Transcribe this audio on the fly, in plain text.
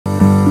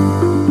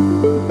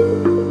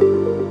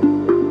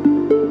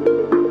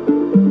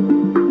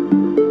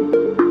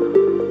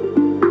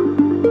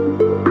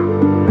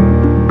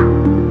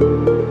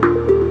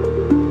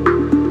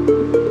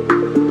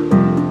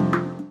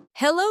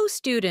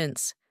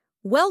students!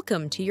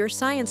 Welcome to your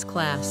science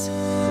class.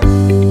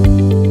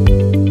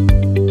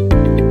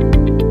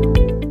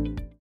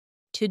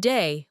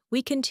 Today,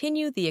 we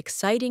continue the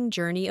exciting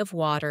journey of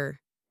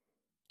water.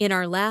 In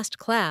our last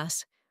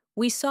class,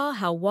 we saw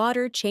how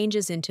water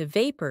changes into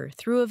vapor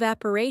through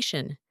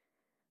evaporation.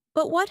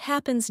 But what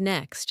happens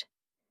next?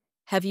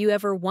 Have you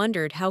ever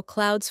wondered how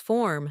clouds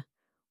form,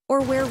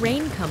 or where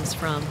rain comes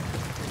from?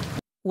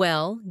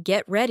 Well,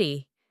 get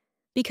ready,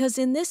 because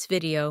in this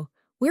video,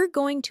 we're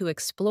going to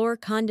explore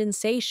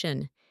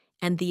condensation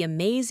and the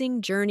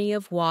amazing journey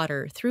of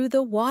water through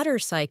the water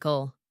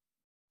cycle.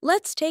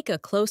 Let's take a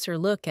closer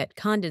look at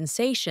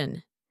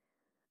condensation.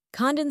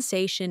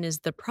 Condensation is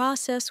the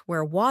process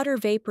where water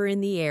vapor in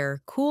the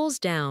air cools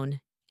down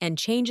and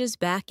changes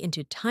back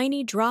into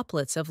tiny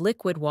droplets of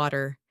liquid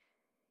water.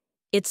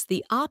 It's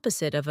the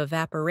opposite of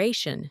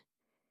evaporation.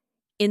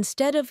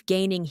 Instead of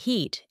gaining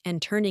heat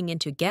and turning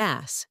into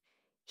gas,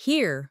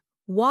 here,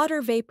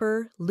 water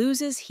vapor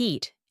loses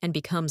heat and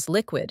becomes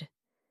liquid.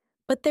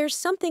 But there's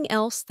something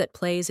else that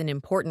plays an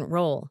important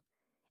role,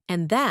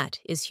 and that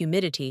is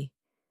humidity.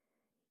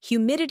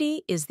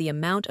 Humidity is the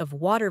amount of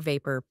water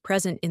vapor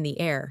present in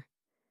the air.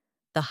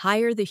 The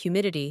higher the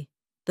humidity,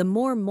 the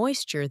more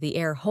moisture the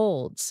air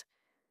holds.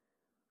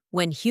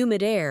 When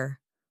humid air,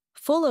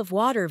 full of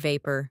water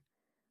vapor,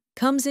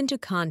 comes into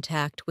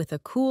contact with a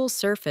cool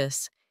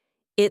surface,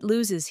 it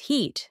loses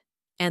heat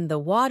and the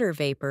water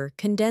vapor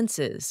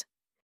condenses.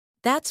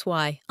 That's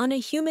why, on a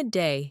humid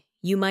day,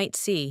 you might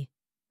see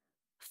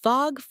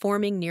fog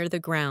forming near the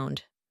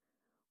ground,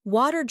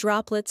 water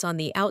droplets on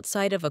the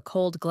outside of a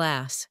cold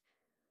glass,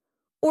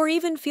 or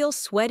even feel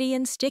sweaty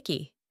and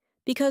sticky,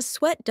 because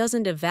sweat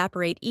doesn't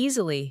evaporate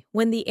easily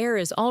when the air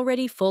is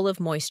already full of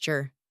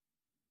moisture.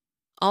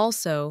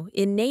 Also,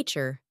 in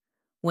nature,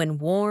 when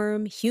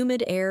warm,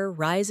 humid air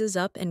rises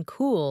up and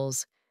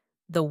cools,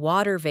 the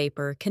water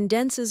vapor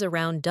condenses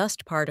around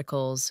dust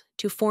particles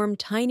to form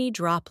tiny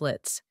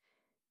droplets.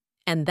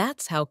 And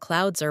that's how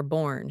clouds are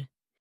born.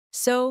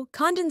 So,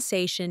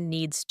 condensation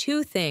needs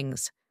two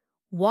things: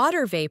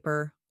 water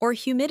vapor or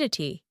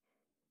humidity,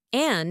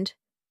 and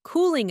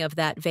cooling of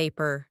that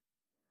vapor.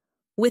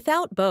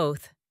 Without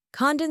both,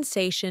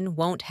 condensation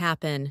won't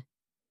happen.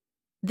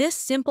 This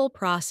simple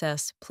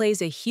process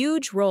plays a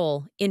huge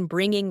role in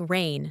bringing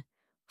rain,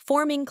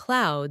 forming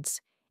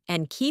clouds,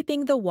 and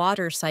keeping the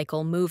water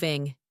cycle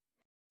moving.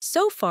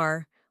 So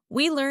far,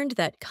 we learned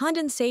that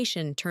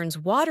condensation turns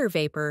water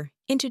vapor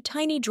into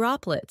tiny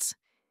droplets,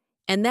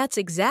 and that's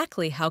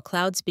exactly how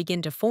clouds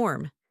begin to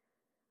form.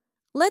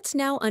 Let's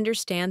now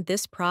understand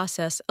this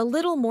process a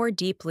little more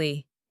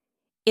deeply.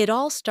 It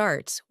all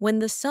starts when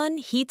the sun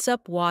heats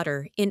up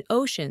water in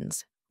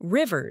oceans,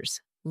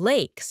 rivers,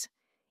 lakes,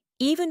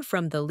 even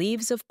from the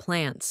leaves of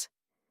plants.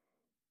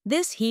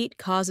 This heat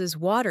causes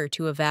water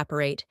to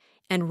evaporate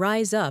and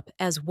rise up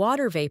as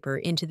water vapor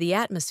into the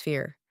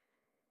atmosphere.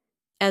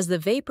 As the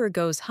vapor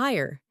goes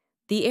higher,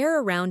 the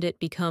air around it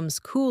becomes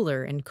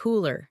cooler and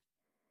cooler.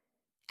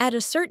 At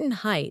a certain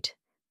height,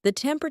 the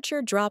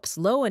temperature drops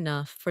low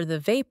enough for the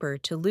vapor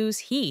to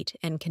lose heat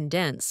and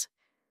condense.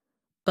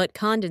 But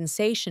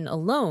condensation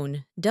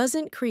alone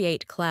doesn't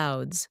create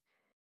clouds.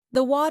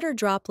 The water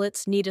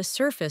droplets need a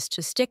surface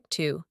to stick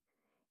to,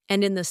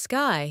 and in the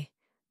sky,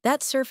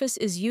 that surface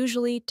is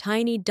usually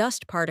tiny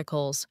dust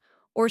particles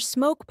or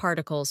smoke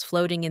particles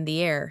floating in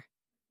the air.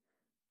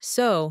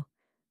 So,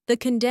 the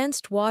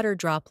condensed water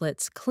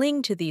droplets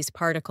cling to these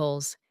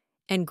particles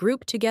and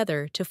group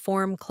together to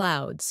form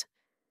clouds.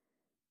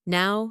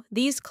 Now,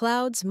 these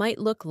clouds might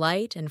look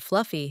light and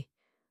fluffy,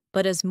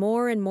 but as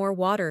more and more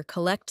water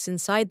collects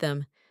inside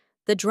them,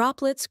 the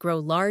droplets grow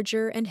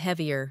larger and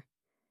heavier.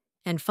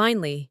 And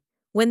finally,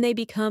 when they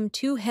become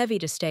too heavy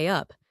to stay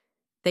up,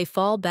 they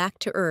fall back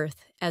to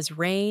Earth as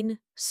rain,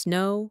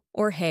 snow,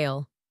 or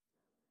hail.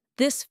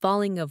 This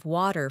falling of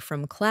water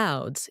from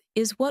clouds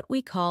is what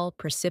we call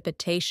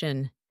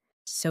precipitation.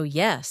 So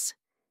yes,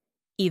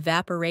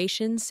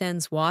 evaporation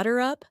sends water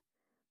up,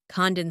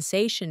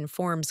 condensation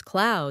forms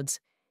clouds,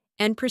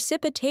 and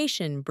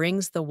precipitation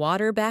brings the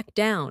water back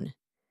down.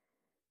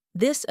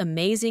 This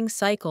amazing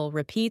cycle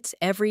repeats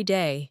every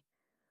day,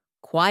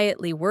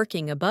 quietly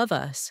working above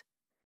us.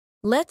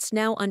 Let's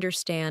now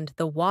understand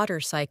the water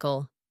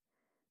cycle,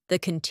 the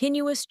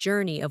continuous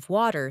journey of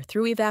water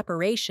through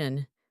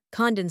evaporation,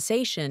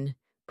 condensation,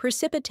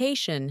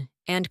 precipitation,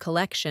 and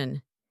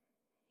collection.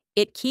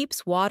 It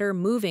keeps water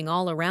moving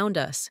all around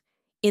us,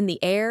 in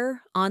the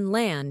air, on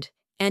land,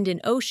 and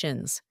in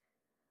oceans.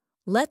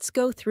 Let's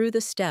go through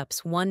the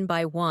steps one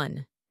by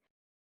one.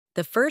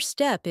 The first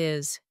step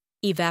is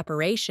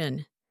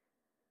evaporation.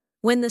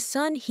 When the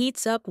sun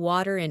heats up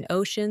water in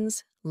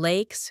oceans,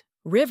 lakes,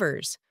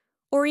 rivers,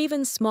 or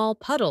even small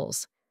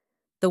puddles,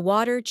 the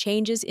water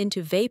changes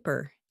into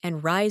vapor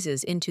and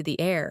rises into the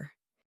air.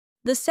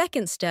 The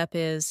second step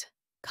is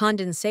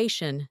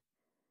condensation.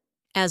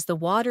 As the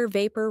water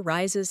vapor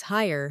rises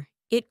higher,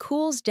 it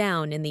cools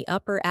down in the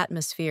upper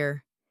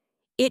atmosphere.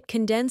 It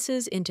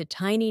condenses into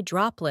tiny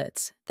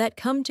droplets that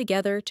come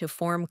together to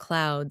form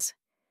clouds.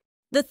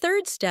 The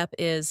third step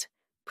is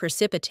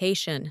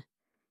Precipitation.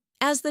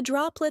 As the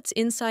droplets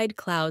inside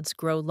clouds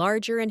grow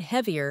larger and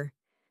heavier,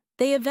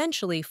 they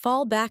eventually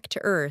fall back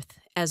to Earth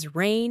as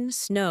rain,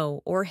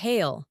 snow, or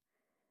hail.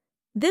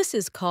 This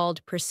is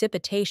called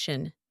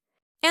precipitation.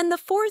 And the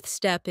fourth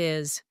step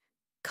is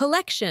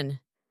collection.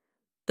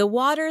 The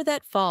water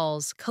that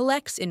falls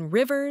collects in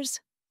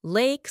rivers,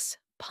 lakes,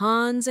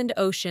 ponds, and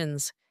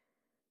oceans.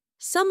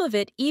 Some of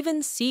it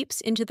even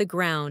seeps into the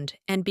ground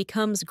and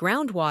becomes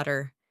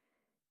groundwater.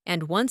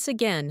 And once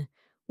again,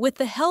 with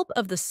the help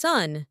of the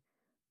sun,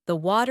 the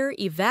water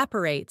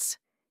evaporates,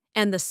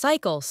 and the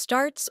cycle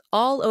starts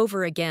all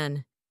over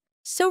again.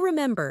 So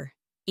remember,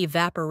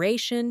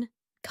 evaporation,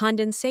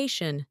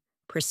 condensation,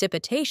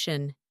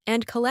 precipitation,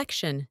 and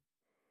collection.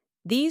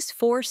 These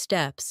 4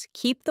 steps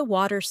keep the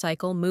water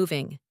cycle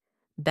moving,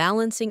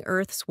 balancing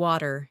Earth's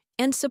water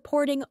and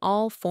supporting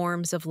all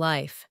forms of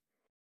life.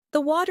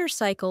 The water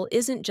cycle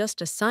isn't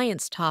just a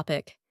science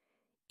topic.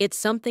 It's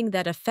something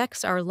that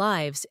affects our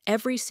lives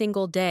every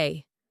single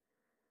day.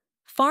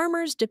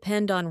 Farmers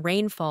depend on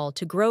rainfall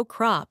to grow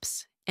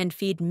crops and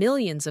feed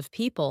millions of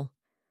people.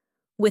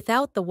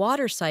 Without the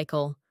water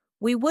cycle,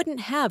 we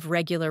wouldn't have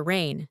regular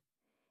rain,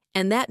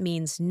 and that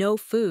means no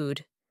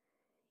food.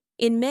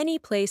 In many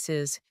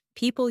places,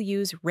 people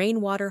use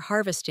rainwater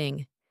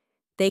harvesting.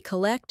 They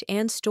collect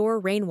and store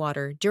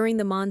rainwater during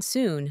the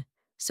monsoon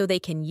so they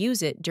can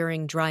use it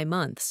during dry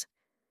months.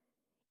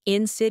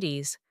 In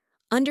cities,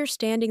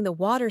 understanding the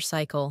water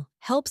cycle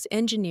helps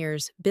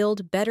engineers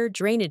build better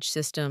drainage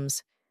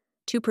systems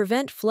to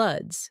prevent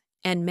floods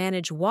and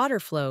manage water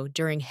flow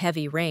during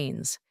heavy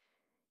rains.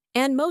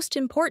 And most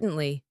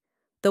importantly,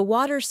 the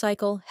water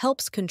cycle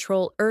helps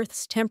control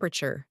Earth's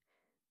temperature,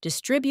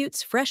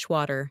 distributes fresh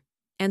water,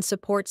 and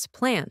supports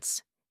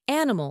plants,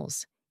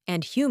 animals,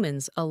 and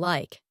humans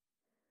alike.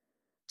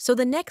 So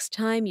the next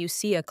time you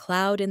see a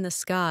cloud in the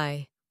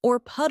sky or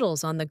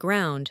puddles on the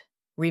ground,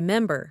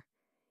 remember,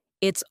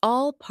 it's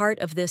all part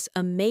of this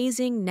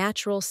amazing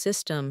natural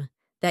system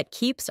that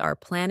keeps our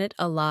planet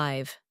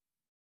alive.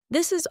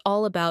 This is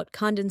all about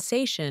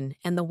condensation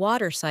and the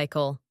water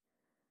cycle,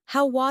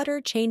 how water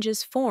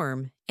changes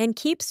form and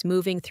keeps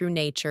moving through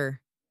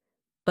nature.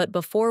 But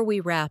before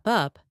we wrap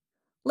up,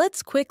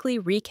 let's quickly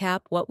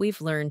recap what we've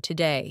learned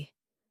today.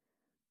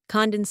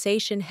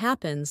 Condensation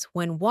happens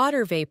when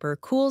water vapor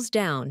cools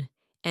down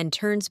and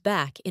turns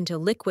back into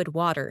liquid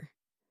water.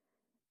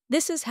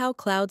 This is how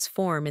clouds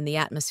form in the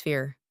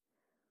atmosphere.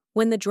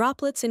 When the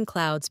droplets in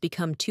clouds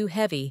become too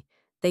heavy,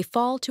 they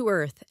fall to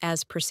Earth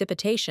as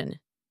precipitation,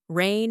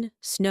 rain,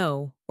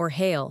 snow, or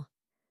hail.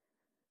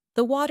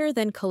 The water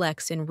then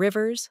collects in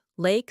rivers,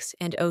 lakes,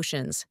 and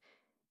oceans,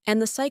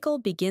 and the cycle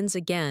begins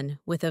again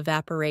with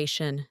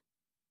evaporation.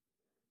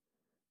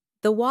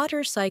 The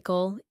water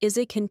cycle is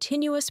a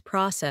continuous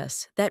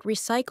process that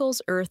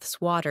recycles Earth's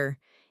water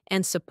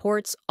and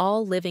supports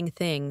all living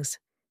things.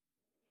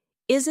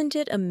 Isn't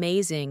it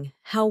amazing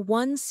how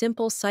one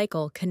simple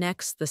cycle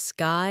connects the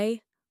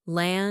sky,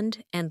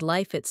 land, and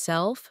life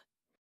itself?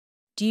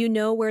 Do you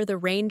know where the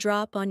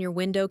raindrop on your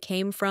window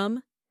came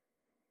from?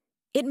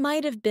 It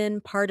might have been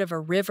part of a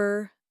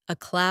river, a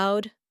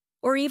cloud,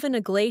 or even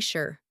a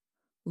glacier,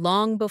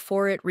 long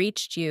before it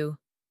reached you.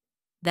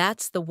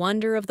 That's the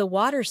wonder of the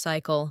water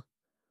cycle.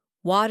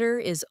 Water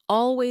is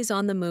always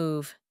on the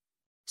move.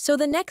 So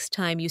the next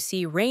time you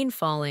see rain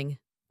falling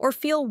or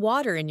feel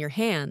water in your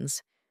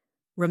hands,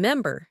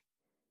 remember,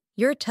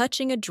 you're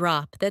touching a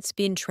drop that's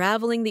been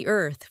traveling the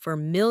Earth for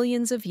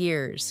millions of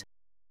years.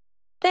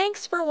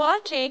 Thanks for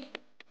watching.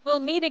 We'll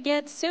meet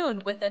again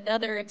soon with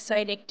another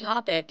exciting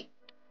topic.